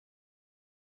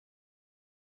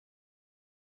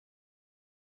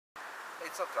Hey,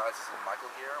 what's up guys, this is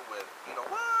Michael here with You Know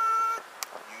What?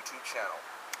 YouTube channel.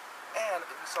 And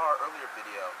if you saw our earlier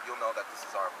video, you'll know that this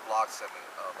is our vlog segment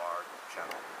of our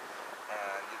channel.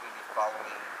 And you're going to be following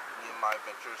me and my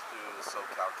adventures through the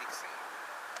SoCal geek scene.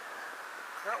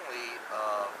 Currently,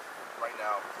 right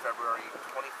now, February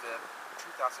 25th,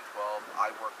 2012, I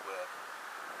work with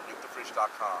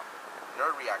NukeTheFridge.com,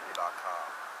 Reactor.com,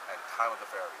 and Time of the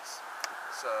Faeries.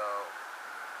 So,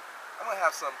 I'm going to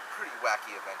have some pretty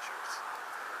wacky adventures.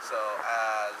 So,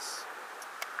 as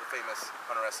the famous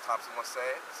Hunter S. Thompson once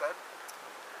said,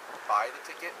 buy the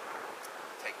ticket,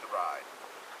 take the ride.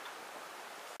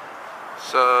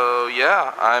 So,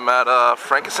 yeah, I'm at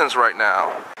Frankenstein's right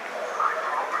now.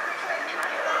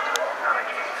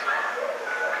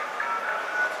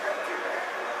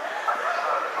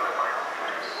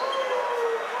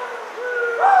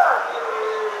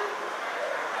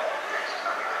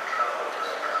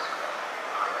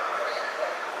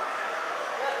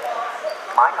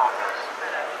 My office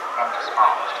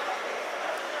indisposed.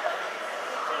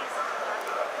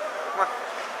 Come on.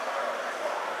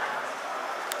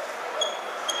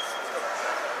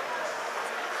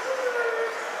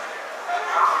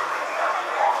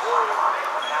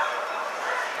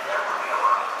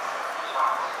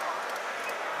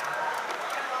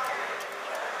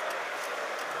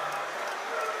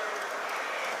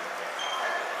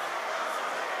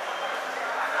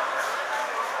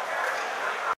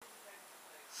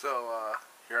 So,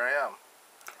 here I am,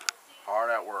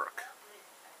 hard at work.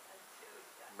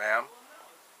 Ma'am?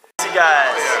 Sexy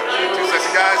guys. Oh, yeah, two sexy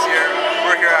guys here.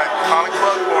 We're here at Comic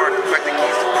Club for Defective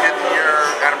Geek's 5th year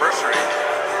anniversary.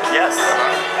 Yes.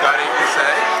 Got anything to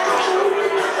say?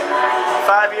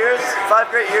 5 years, 5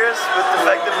 great years with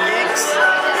Defective Geeks.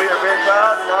 We are very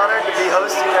proud and honored to be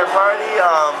hosting their party.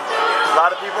 A lot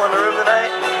of people in the room tonight.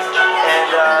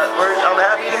 And I'm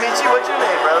happy to meet you. What's your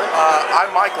name, brother?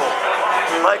 I'm Michael.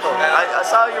 Michael. I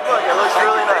saw your book. It looks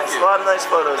really nice. A lot of nice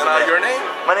photos. And in there. your name?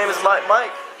 My name is Mike.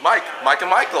 Mike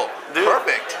and Michael. Dude,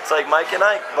 perfect. It's like Mike and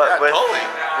Ike, but with totally.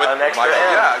 With an extra Michael.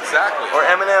 M. Yeah, exactly. Or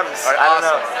M&Ms. Right, I don't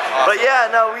know. awesome. But yeah,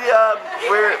 no, we'd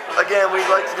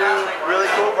like to do really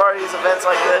cool parties, events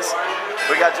like this.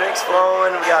 We got drinks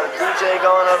flowing. We got a DJ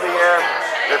going over here.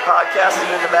 They're podcasting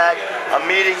in the back. I'm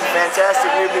meeting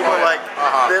fantastic new people like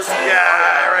this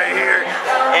guy right here.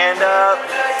 And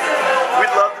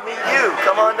we'd love to meet you.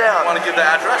 Come on down. Want to give the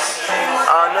address?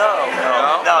 No.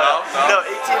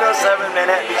 1807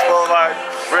 Manhattan Beach Boulevard.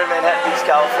 We're in Manhattan Beach,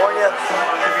 California.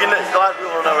 A lot of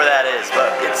people don't know where that is,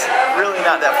 but it's really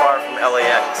not that far from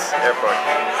LAX airport.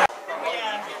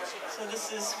 Yeah, so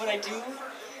this is what I do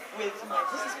with my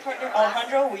business partner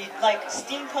Alejandro. We like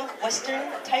steampunk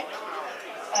western type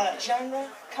genre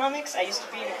comics. I used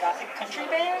to be in a gothic country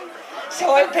band,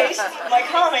 so I based my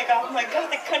comic off my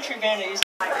gothic country band I used to.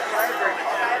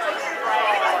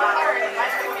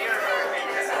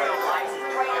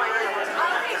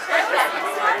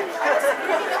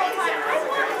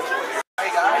 Hey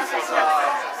guys, we're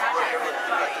here with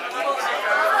Defective Geeks.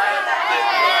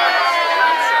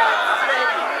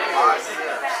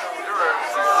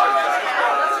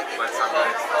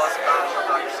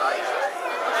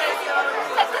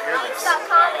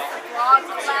 Defective.com is a blog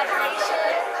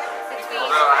collaboration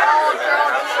between all girl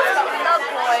geeks that love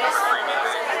boys,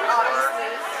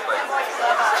 obviously. Boys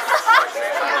love us.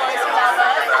 Boys love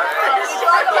us. We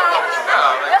blog about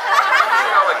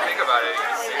think about it, you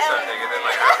just say something, and then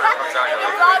like after it comes out, you're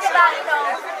like, blog about,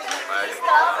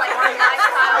 stuff, like our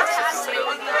lifestyle,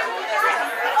 fascinating.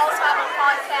 We also have a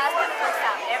podcast that comes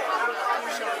out every week.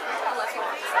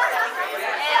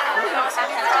 And we also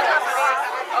have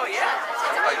oh yeah,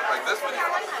 like this video.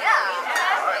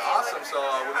 yeah. Alright, awesome. So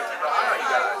we're going to keep an eye on you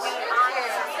guys.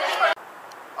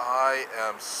 I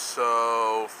am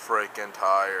so freaking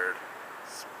tired.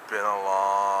 It's been a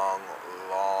long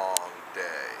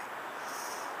day.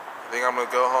 I think I'm going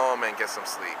to go home and get some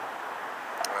sleep.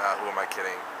 Who am I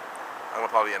kidding? I'm going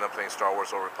to probably end up playing Star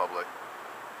Wars Old Republic.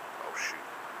 Oh shoot.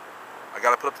 I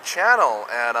got to put up the channel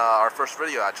and our first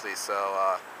video actually, so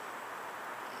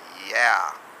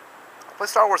yeah. I'll play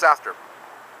Star Wars after.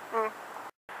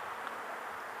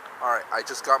 Alright, I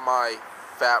just got my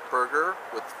fat burger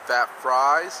with fat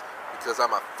fries because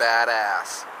I'm a fat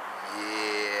ass.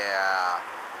 Yeah.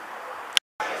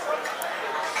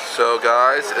 So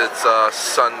guys, it's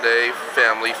Sunday,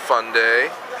 family fun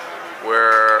day.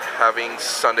 We're having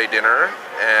Sunday dinner,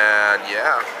 and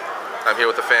yeah, I'm here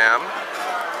with the fam.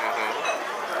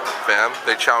 Fam,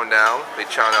 they chowing down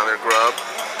their grub.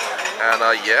 And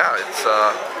yeah, it's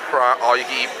all you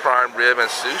can eat prime rib and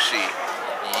sushi.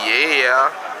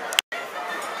 Yeah.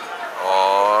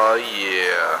 Oh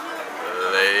yeah,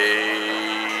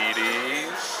 ladies.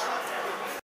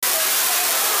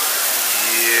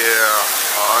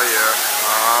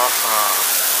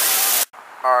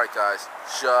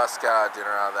 just got out of dinner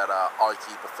out of that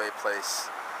all-you-can-eat buffet place.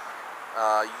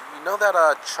 You know that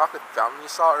chocolate fountain you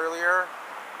saw earlier?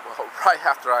 Well, right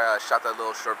after I shot that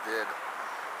little short vid,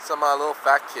 some little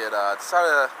fat kid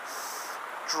decided to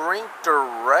drink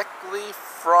directly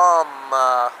from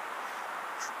that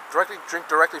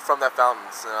fountain.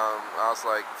 So, I was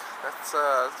like, that's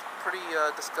a pretty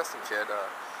disgusting, kid.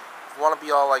 If you want to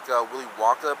be all like Willy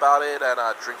Wonka about it and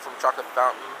drink from chocolate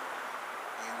fountain,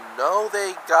 you know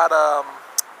they got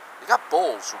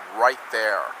bowls right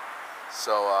there.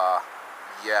 So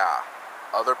yeah,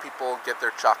 other people get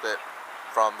their chocolate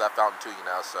from that fountain too, you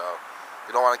know. So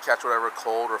you don't want to catch whatever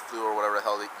cold or flu or whatever the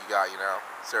hell that you got, you know.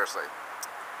 Seriously,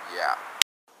 yeah.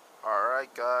 All right,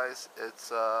 guys,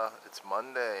 it's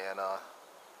Monday, and I'm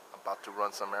about to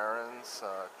run some errands,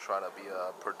 try to be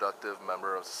a productive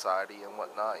member of society and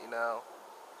whatnot, you know.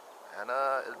 And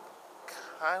it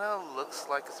kind of looks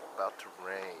like it's about to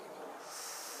rain.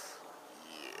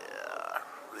 Yeah,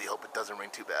 really hope it doesn't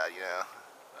rain too bad, you know.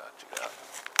 Check it out.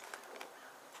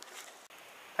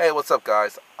 Hey, what's up,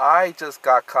 guys? I just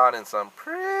got caught in some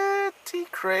pretty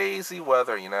crazy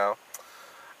weather, you know.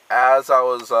 As I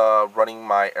was running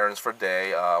my errands for the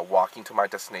day, walking to my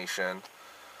destination,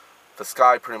 the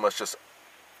sky pretty much just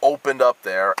opened up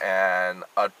there, and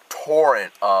a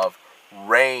torrent of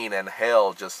rain and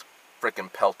hail just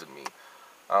freaking pelted me.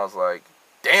 I was like,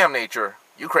 damn, nature,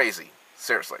 you crazy.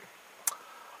 Seriously.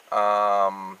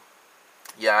 Yeah,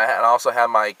 I also had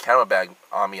my camera bag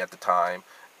on me at the time,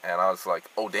 and I was like,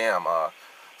 oh damn,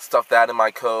 stuff that in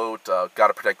my coat,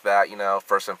 gotta protect that, you know,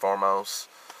 first and foremost.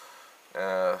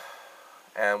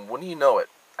 And wouldn't you know it,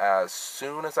 as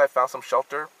soon as I found some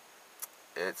shelter,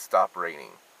 it stopped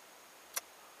raining.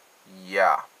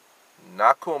 Yeah,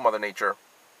 not cool, Mother Nature.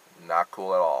 Not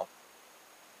cool at all.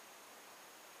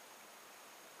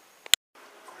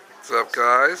 What's up,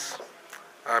 guys?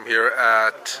 I'm here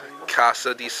at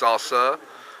Casa de Salsa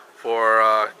for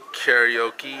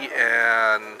karaoke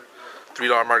and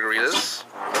 $3 margaritas.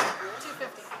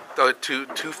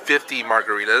 $2.50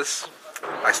 margaritas.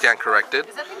 I stand corrected.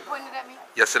 Is that thing pointed at me?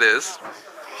 Yes, it is.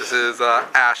 This is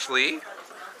Ashley.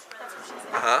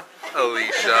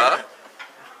 Alicia.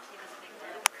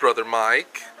 Brother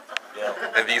Mike.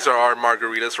 And these are our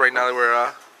margaritas right now that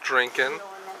we're drinking.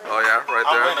 Oh yeah, right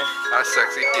there. That's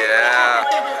sexy. Yeah.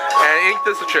 And ain't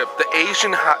this a trip? The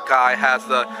Asian guy has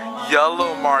the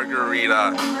yellow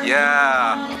margarita.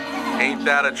 Yeah. Ain't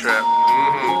that a trip?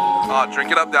 Oh,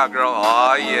 drink it up now, girl.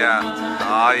 Oh yeah.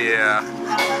 Oh yeah.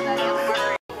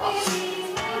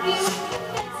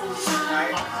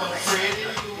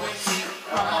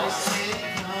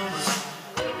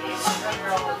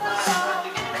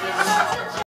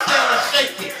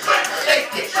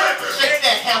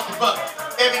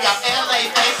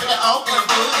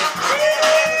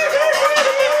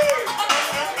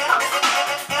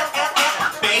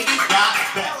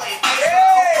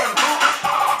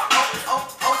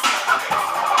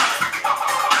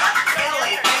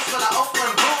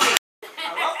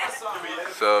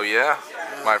 So yeah,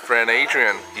 my friend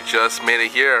Adrian, he just made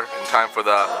it here in time for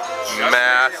the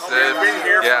massive. We've been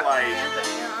here yeah. for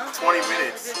like 20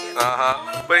 minutes.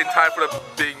 But in time for the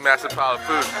big massive pile of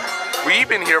food. We've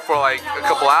been here for like a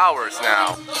couple hours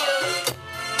now.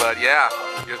 But yeah,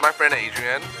 here's my friend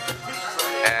Adrian,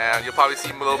 and you'll probably see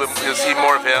a little bit. You'll see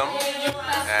more of him.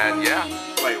 And yeah.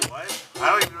 Wait, what? I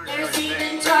don't even know what you're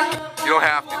doing. You don't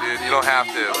have to, dude. You don't have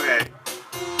to. Okay.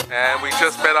 And we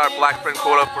just met our black friend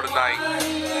quota for the night.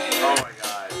 Oh my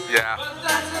god. Yeah.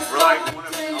 We're like one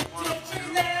of two.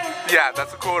 Yeah,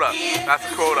 that's a quota. That's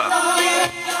a quota.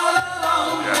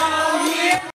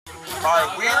 Yeah.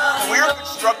 Alright, we're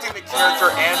constructing the character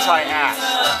Anti-Ash.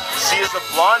 She is a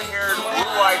blonde-haired,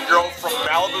 blue-eyed girl from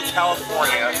Malibu,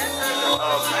 California. Hold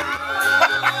on.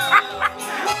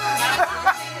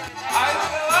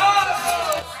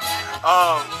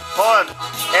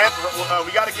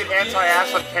 We gotta get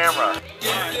Anti-Ash on camera.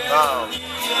 That's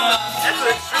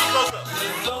an extreme close-up.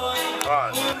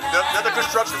 The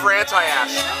construction for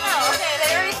Anti-Ash. Okay,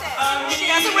 they already said. She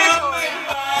has a weird story.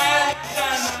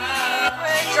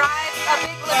 She drives a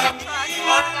big lifting truck,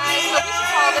 organized, what we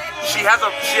should call it. She has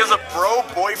a bro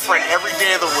boyfriend every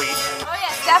day of the week. Oh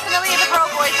yes, definitely the bro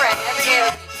boyfriend every day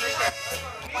of the week, for sure.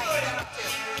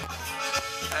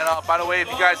 And by the way, if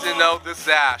you guys didn't know, this is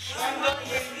Ash.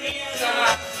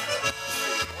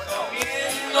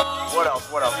 What else?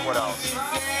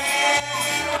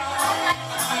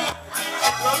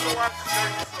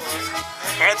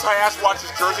 Anti-Ash watches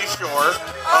Jersey Shore.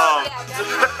 Oh yeah,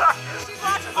 she's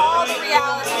watching all the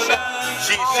reality shows.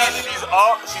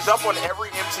 She's up on every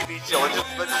MTV show.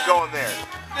 Let's just go in there.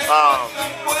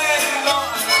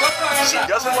 She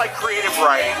doesn't like creative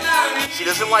writing. She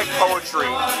doesn't like poetry.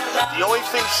 The only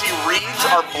thing she reads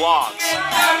are blogs.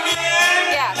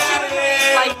 Yeah, she wouldn't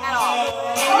read, like, at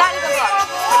all. Not even books.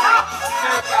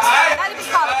 Not even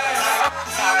comic books.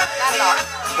 No, not at all.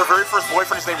 Her very first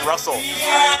boyfriend is named Russell.